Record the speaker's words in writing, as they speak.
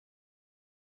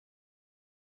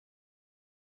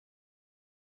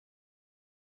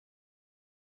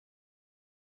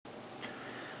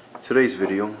Today's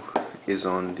video is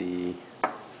on the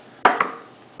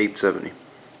 870.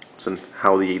 It's on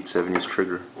how the 870's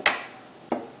trigger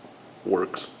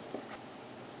works.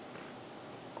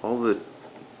 All the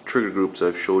trigger groups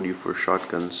I've showed you for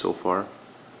shotguns so far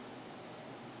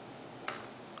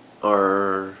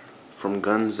are from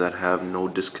guns that have no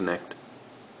disconnect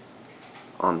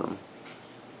on them.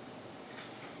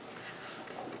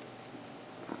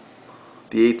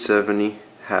 The 870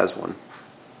 has one.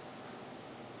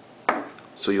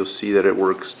 So you'll see that it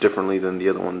works differently than the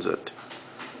other ones that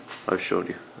I've showed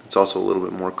you. It's also a little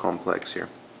bit more complex here.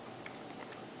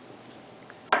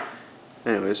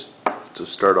 Anyways, to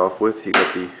start off with, you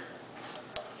got the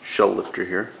shell lifter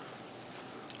here,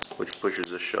 which pushes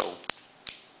the shell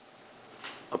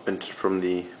up into from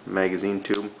the magazine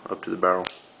tube up to the barrel.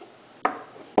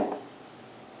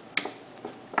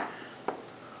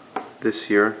 This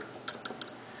here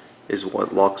is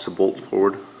what locks the bolt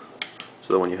forward,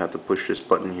 so that when you have to push this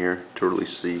button here to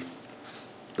release the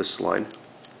slide,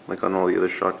 like on all the other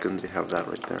shotguns, you have that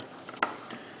right there.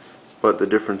 But the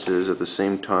difference is, at the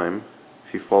same time,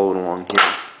 if you follow it along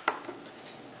here,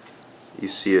 you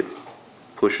see it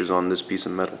pushes on this piece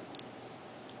of metal.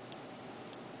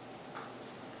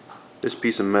 This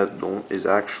piece of metal is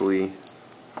actually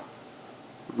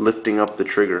lifting up the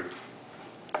trigger,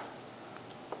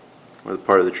 or the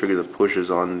part of the trigger that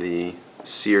pushes on the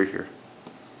sear here.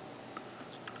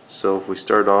 So if we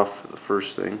start off, the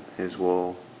first thing is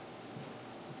we'll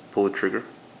pull the trigger.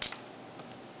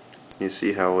 You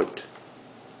see how it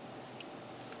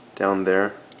down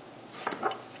there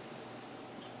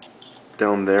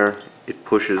it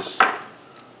pushes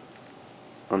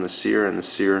on the sear, and the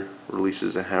sear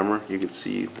releases a hammer. You can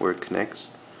see where it connects.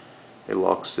 It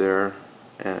locks there,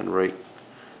 and right,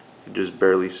 you just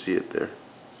barely see it there.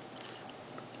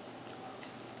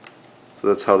 So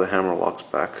that's how the hammer locks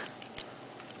back.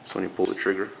 So when you pull the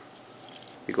trigger,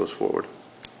 it goes forward.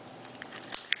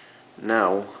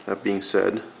 Now, that being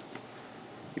said,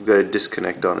 you've got a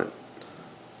disconnect on it.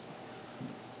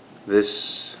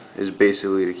 This is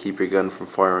basically to keep your gun from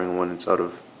firing when it's out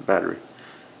of battery.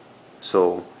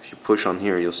 So if you push on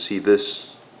here, you'll see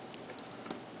this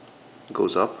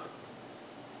goes up,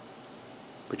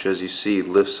 which, as you see,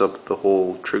 lifts up the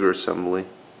whole trigger assembly,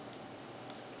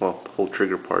 well, the whole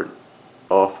trigger part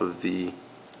off of the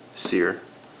sear.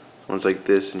 When it's like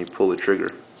this and you pull the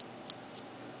trigger,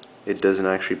 it doesn't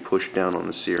actually push down on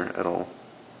the sear at all.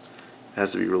 It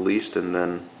has to be released and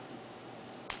then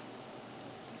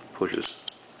pushes.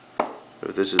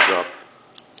 But if this is up,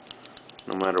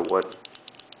 no matter what,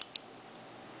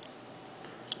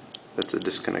 that's a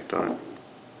disconnect on it.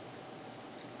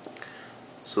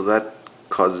 So that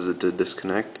causes it to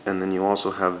disconnect, and then you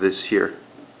also have this here,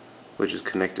 which is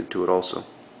connected to it also.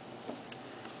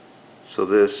 So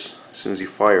this, as soon as you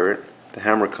fire it, the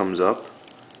hammer comes up,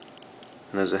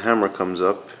 and as the hammer comes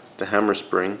up, the hammer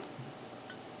spring,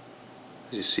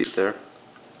 as you see it there,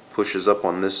 pushes up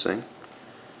on this thing,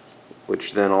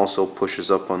 which then also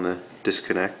pushes up on the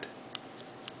disconnect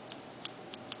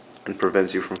and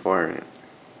prevents you from firing it.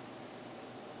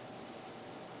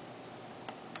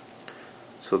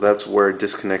 So that's where it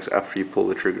disconnects after you pull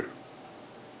the trigger.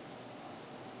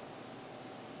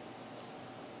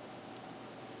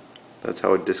 That's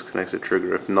how it disconnects the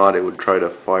trigger. If not, it would try to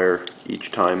fire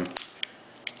each time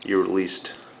you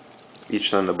released,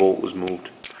 each time the bolt was moved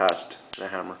past the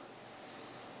hammer,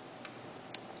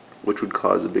 which would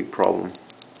cause a big problem.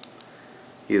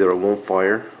 Either it won't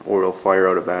fire, or it'll fire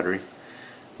out of battery,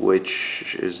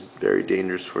 which is very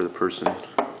dangerous for the person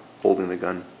holding the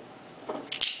gun.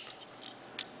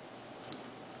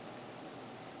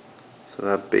 So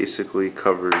that basically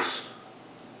covers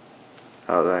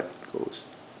how that goes.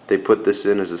 They put this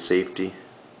in as a safety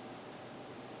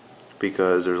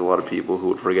because there's a lot of people who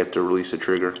would forget to release the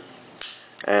trigger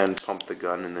and pump the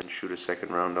gun and then shoot a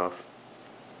second round off,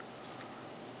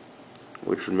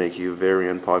 which would make you very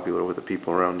unpopular with the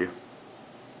people around you.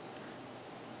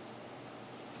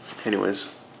 Anyways,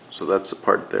 so that's the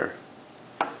part there.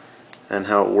 And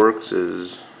how it works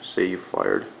is, say you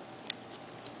fired.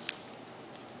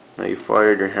 Now you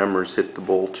fired, your hammers hit the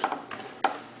bolt.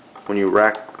 When you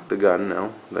rack the gun,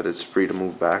 now that it's free to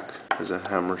move back, there's a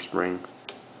hammer spring.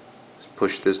 Just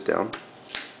push this down.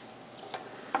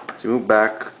 So you move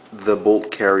back, the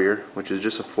bolt carrier, which is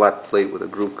just a flat plate with a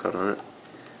groove cut on it,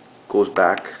 goes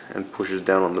back and pushes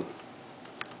down on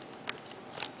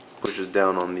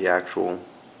the actual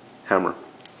hammer.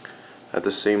 At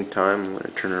the same time, I'm going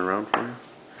to turn it around for you.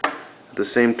 At the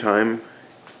same time,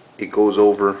 it goes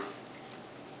over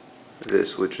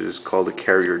this, which is called a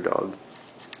carrier dog.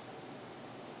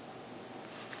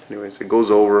 Anyways, it goes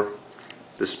over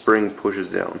the spring pushes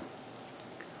down.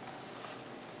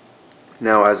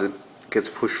 Now as it gets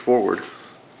pushed forward,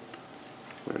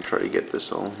 I'm going to try to get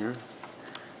this all here.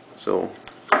 So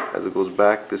as it goes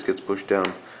back, this gets pushed down.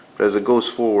 But as it goes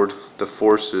forward, the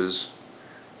force is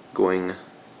going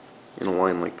in a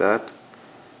line like that.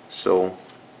 So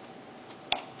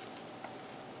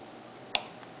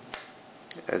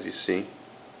as you see,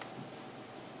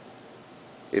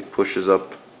 it pushes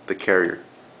up the carrier,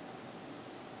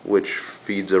 which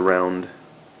feeds around,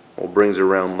 or brings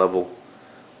around level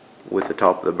with the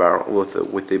top of the barrel,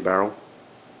 with the barrel.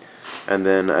 And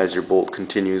then as your bolt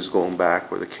continues going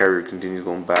back, or the carrier continues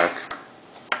going back,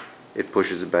 it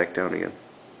pushes it back down again.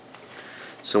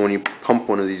 So when you pump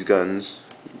one of these guns,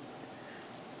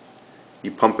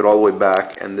 you pump it all the way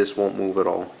back and this won't move at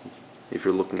all. If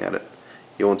you're looking at it,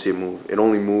 you won't see it move. It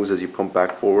only moves as you pump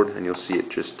back forward, and you'll see it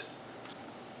just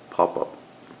pop up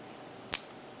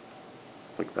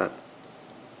like that.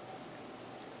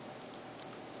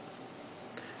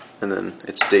 And then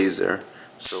it stays there,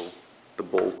 so the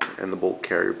bolt and the bolt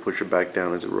carrier push it back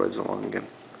down as it rides along again.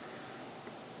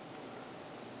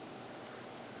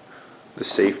 The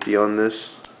safety on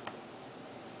this,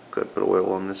 gotta put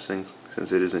oil on this thing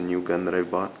since it is a new gun that I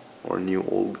bought, or a new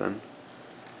old gun.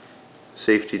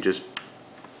 Safety just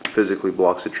physically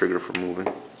blocks the trigger from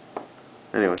moving.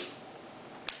 Anyway,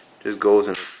 just goes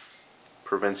and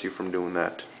prevents you from doing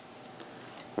that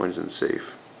when it's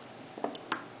unsafe.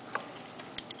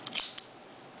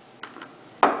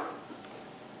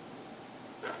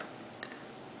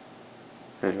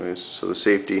 Anyways, so the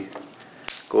safety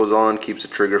goes on, keeps the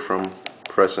trigger from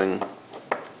pressing,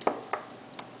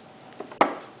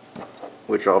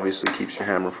 which obviously keeps your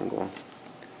hammer from going.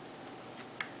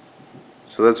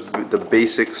 So that's the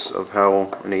basics of how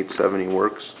an 870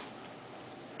 works.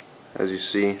 As you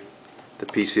see, the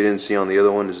piece you didn't see on the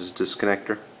other one is this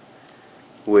disconnector,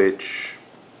 which,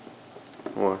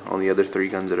 or on the other three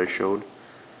guns that I showed,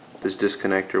 this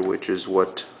disconnector, which is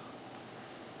what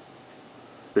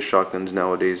the shotguns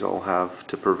nowadays all have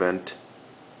to prevent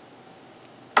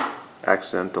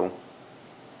accidental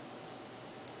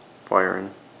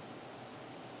firing.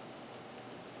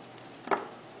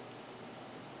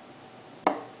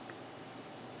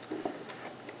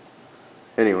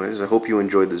 Anyways, I hope you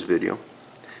enjoyed this video.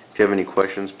 If you have any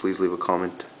questions, please leave a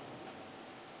comment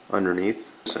underneath,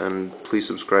 and please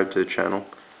subscribe to the channel.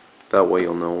 That way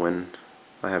you'll know when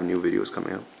I have new videos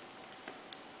coming out.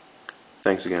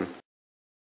 Thanks again.